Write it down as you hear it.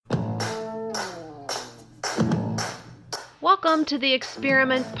Welcome to the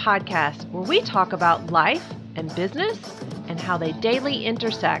Experiment Podcast, where we talk about life and business and how they daily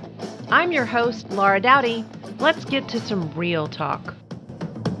intersect. I'm your host, Laura Dowdy. Let's get to some real talk.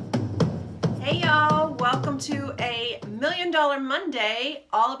 Hey y'all, welcome to a $1 Million Monday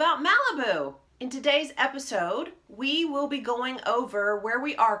all about Malibu. In today's episode, we will be going over where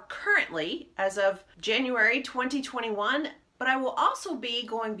we are currently as of January 2021, but I will also be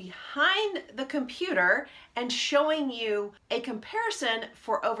going behind the computer and showing you a comparison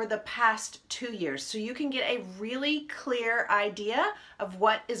for over the past 2 years so you can get a really clear idea of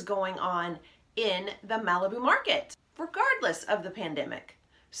what is going on in the Malibu market, regardless of the pandemic.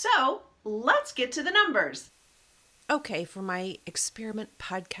 So let's get to the numbers. Okay, for my Experiment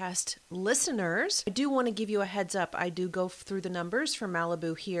Podcast listeners, I do want to give you a heads up. I do go through the numbers for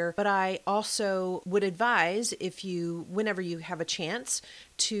Malibu here, but I also would advise whenever you have a chance,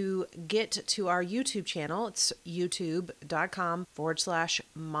 to get to our YouTube channel. It's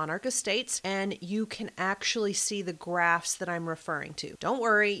youtube.com/Monarch Estates, and you can actually see the graphs that I'm referring to. Don't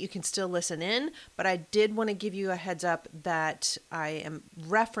worry, you can still listen in, but I did want to give you a heads up that I am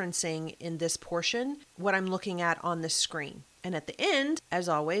referencing in this portion what I'm looking at on the screen. And at the end, as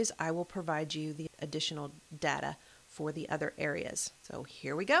always, I will provide you the additional data for the other areas. So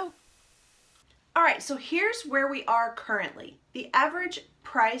here we go. All right, so here's where we are currently. The average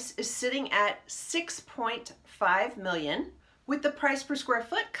price is sitting at $6.5 million, with the price per square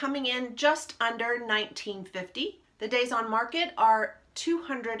foot coming in just under $19.50. The days on market are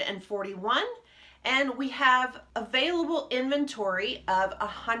 241, and we have available inventory of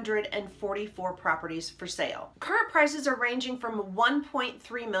 144 properties for sale. Current prices are ranging from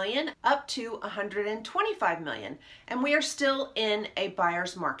 $1.3 million up to $125 million, and we are still in a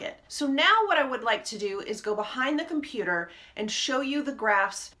buyer's market. So now what I would like to do is go behind the computer and show you the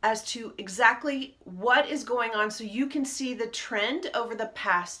graphs as to exactly what is going on so you can see the trend over the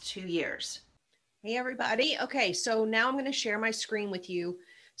past 2 years. Hey everybody. Okay, so now I'm going to share my screen with you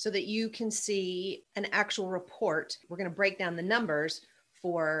so that you can see an actual report. We're going to break down the numbers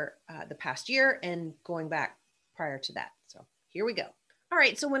for the past year and going back prior to that. So here we go. All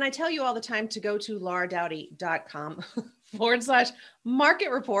right. So when I tell you all the time to go to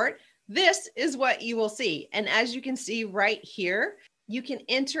lauradowdy.com/market report, this is what you will see. And as you can see right here, you can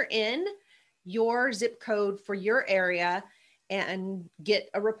enter in your zip code for your area and get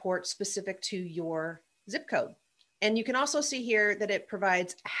a report specific to your zip code. And you can also see here that it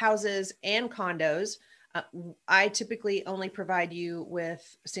provides houses and condos. I typically only provide you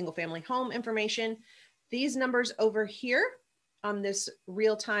with single family home information. These numbers over here on this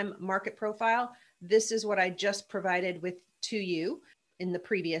real-time market profile, this is what I just provided to you in the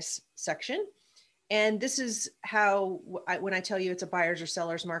previous section. And this is how, when I tell you it's a buyer's or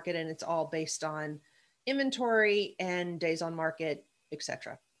seller's market, and it's all based on inventory and days on market,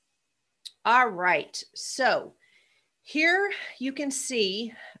 etc. All right, so here you can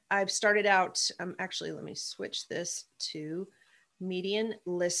see I've started out, actually, let me switch this to median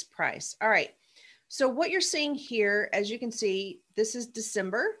list price. All right, so what you're seeing here, as you can see, this is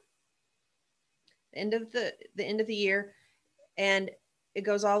December, the end of the year, and it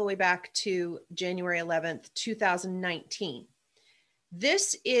goes all the way back to January 11th, 2019.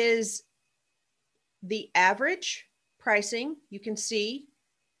 This is the average pricing. You can see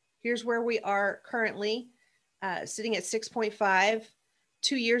here's where we are currently. Sitting at 6.5.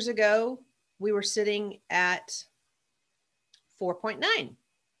 2 years ago, we were sitting at 4.9.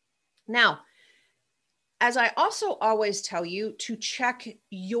 Now, as I also always tell you to check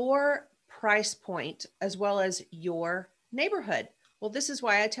your price point as well as your neighborhood. Well, this is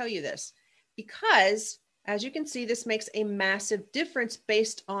why I tell you this, because as you can see, this makes a massive difference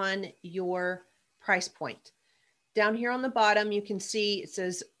based on your price point. Down here on the bottom, you can see it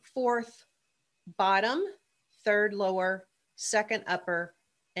says fourth bottom, third lower, second upper,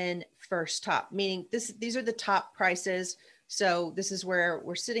 and first top, meaning these are the top prices. So this is where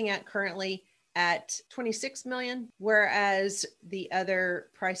we're sitting at currently at 26 million, whereas the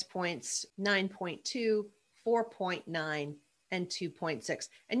other price points, 9.2, 4.9, and 2.6.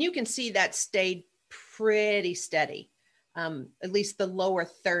 And you can see that stayed pretty steady, at least the lower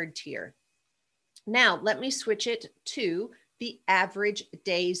third tier. Now, let me switch it to the average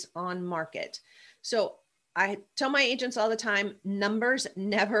days on market. So I tell my agents all the time, numbers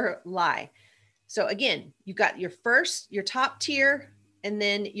never lie. So again, you've got your top tier, and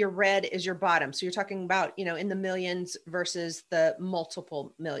then your red is your bottom. So you're talking about, in the millions versus the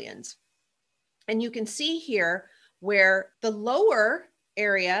multiple millions. And you can see here where the lower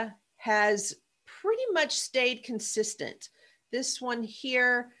area has pretty much stayed consistent. This one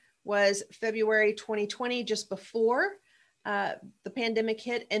here was February 2020, just before the pandemic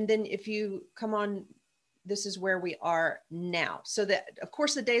hit. And then if you come on, this is where we are now. So that, of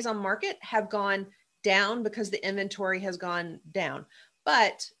course, the days on market have gone down because the inventory has gone down.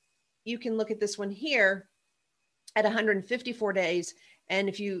 But you can look at this one here at 154 days. And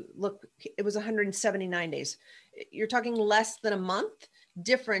if you look, it was 179 days. You're talking less than a month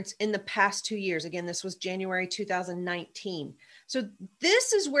difference in the past 2 years. Again, this was January 2019. So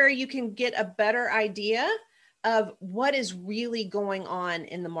this is where you can get a better idea of what is really going on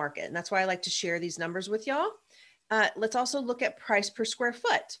in the market. And that's why I like to share these numbers with y'all. Let's also look at price per square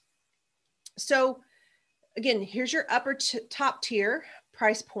foot. So again, here's your upper top tier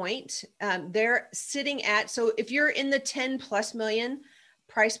price point. They're sitting at, so if you're in the 10 plus million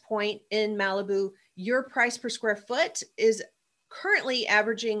price point in Malibu, your price per square foot is currently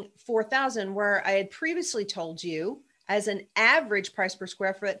averaging 4,000, where I had previously told you as an average price per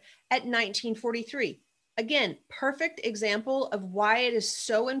square foot at 1943. Again, perfect example of why it is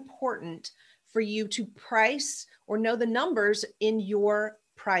so important for you to price or know the numbers in your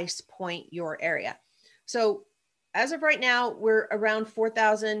price point, your area. So as of right now, we're around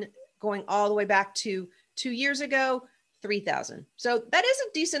 4,000, going all the way back to 2 years ago, 3,000. So that is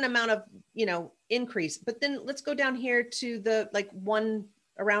a decent amount of, increase. But then let's go down here to the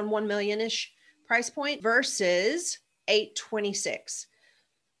around 1 million-ish price point versus 826.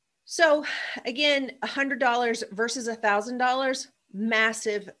 So again, $100 versus $1,000,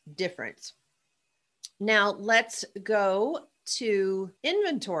 massive difference. Now let's go to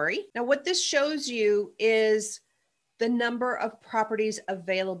inventory. Now what this shows you is the number of properties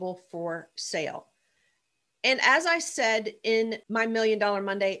available for sale. And as I said in my $1 Million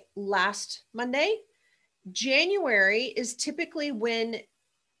Monday last Monday, January is typically when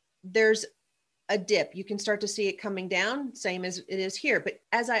there's a dip. You can start to see it coming down, same as it is here. But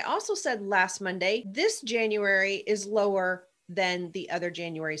as I also said last Monday, this January is lower than the other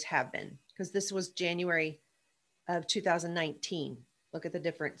Januaries have been, because this was January of 2019. Look at the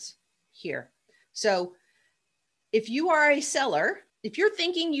difference here. So if you are a seller, if you're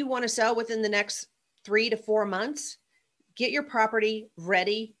thinking you want to sell within the next 3 to 4 months, get your property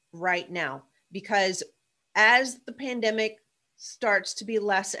ready right now, because as the pandemic starts to be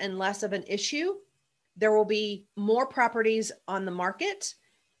less and less of an issue, there will be more properties on the market.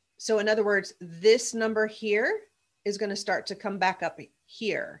 So in other words, this number here is going to start to come back up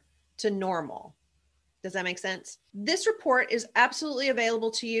here to normal. Does that make sense? This report is absolutely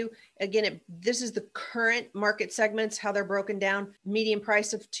available to you. Again, this is the current market segments, how they're broken down. Median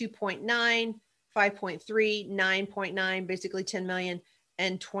price of 2.9, 5.3, 9.9, basically 10 million,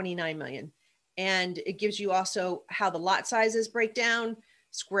 and 29 million. And it gives you also how the lot sizes break down,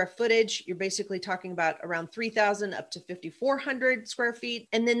 square footage. You're basically talking about around 3,000 up to 5,400 square feet.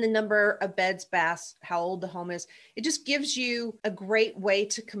 And then the number of beds, baths, how old the home is. It just gives you a great way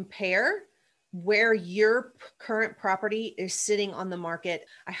to compare where your current property is sitting on the market.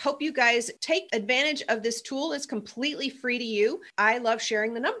 I hope you guys take advantage of this tool. It's completely free to you. I love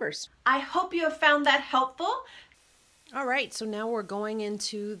sharing the numbers. I hope you have found that helpful. All right, so now we're going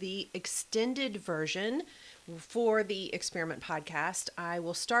into the extended version for the Experiment Podcast. I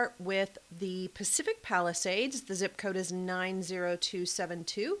will start with the Pacific Palisades. The zip code is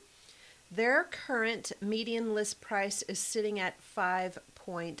 90272. Their current median list price is sitting at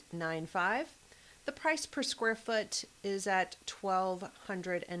 $5.95. The price per square foot is at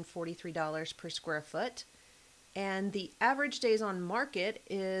 $1,243 per square foot. And the average days on market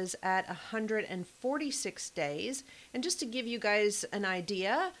is at 146 days. And just to give you guys an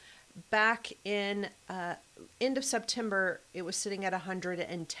idea, back in end of September, it was sitting at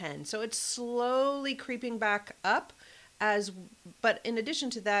 110. So it's slowly creeping back up, but in addition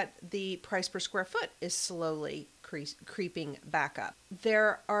to that, the price per square foot is slowly creeping back up.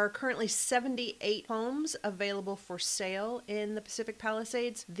 There are currently 78 homes available for sale in the Pacific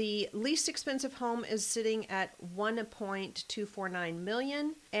Palisades. The least expensive home is sitting at $1.249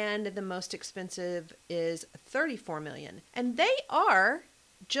 million, and the most expensive is $34 million. And they are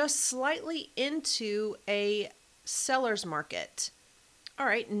just slightly into a seller's market. All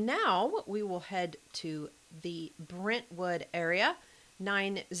right, now we will head to the Brentwood area,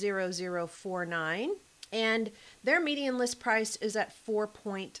 90049. And their median list price is at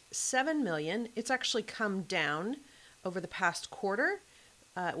 $4.7 million. It's actually come down over the past quarter.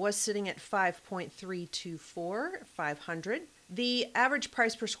 It was sitting at $5.324,500. The average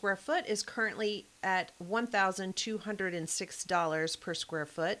price per square foot is currently at $1,206 per square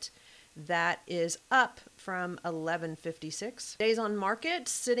foot. That is up from $1,156. Days on market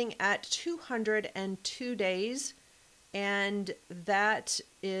sitting at 202 days, and that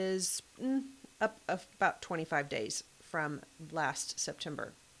is up about 25 days from last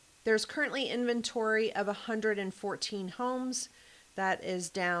September. There's currently inventory of 114 homes. That is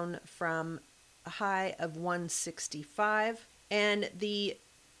down from a high of 165. And the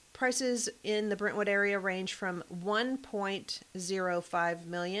prices in the Brentwood area range from $1.05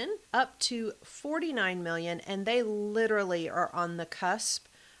 million up to $49 million. And they literally are on the cusp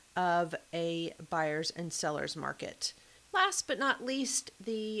of a buyer's and seller's market. Last but not least,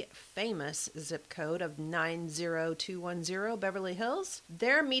 the famous zip code of 90210 Beverly Hills.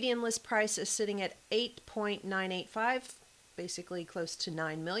 Their median list price is sitting at $8.985, basically close to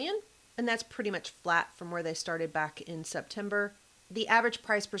 $9 million. And that's pretty much flat from where they started back in September. The average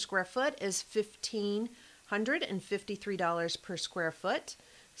price per square foot is $1,553 per square foot.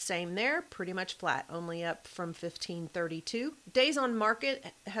 Same there, pretty much flat, only up from $1,532. Days on market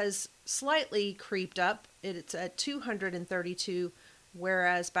has slightly creeped up. It's at 232,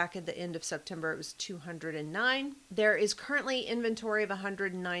 whereas back at the end of September it was 209. There is currently inventory of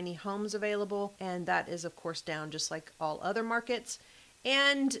 190 homes available, and that is of course down just like all other markets.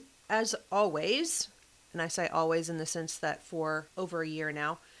 And as always, and I say always in the sense that for over a year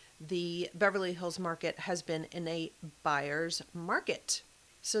now, the Beverly Hills market has been in a buyer's market.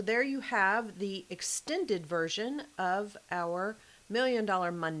 So there you have the extended version of our $1 Million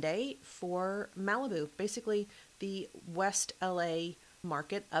Monday for Malibu. Basically, the West LA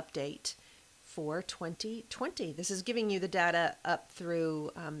market update for 2020. This is giving you the data up through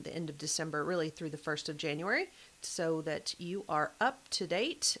the end of December, really through the 1st of January, so that you are up to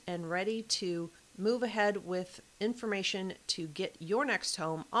date and ready to move ahead with information to get your next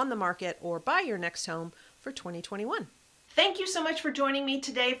home on the market or buy your next home for 2021. Thank you so much for joining me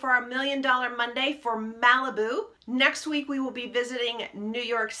today for our $1 Million Monday for Malibu. Next week, we will be visiting New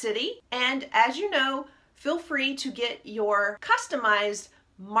York City. And as you know, feel free to get your customized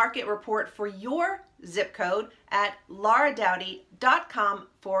market report for your zip code at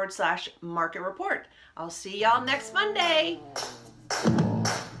lauradowdy.com/market report. I'll see y'all next Monday.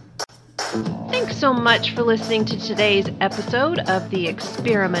 Thanks so much for listening to today's episode of the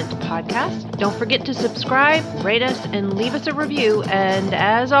Experiment Podcast. Don't forget to subscribe, rate us, and leave us a review. And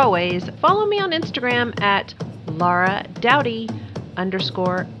as always, follow me on Instagram at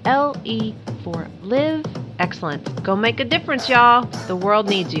LauraDowdy_LE for live excellence. Go make a difference, y'all. The world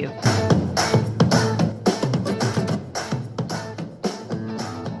needs you.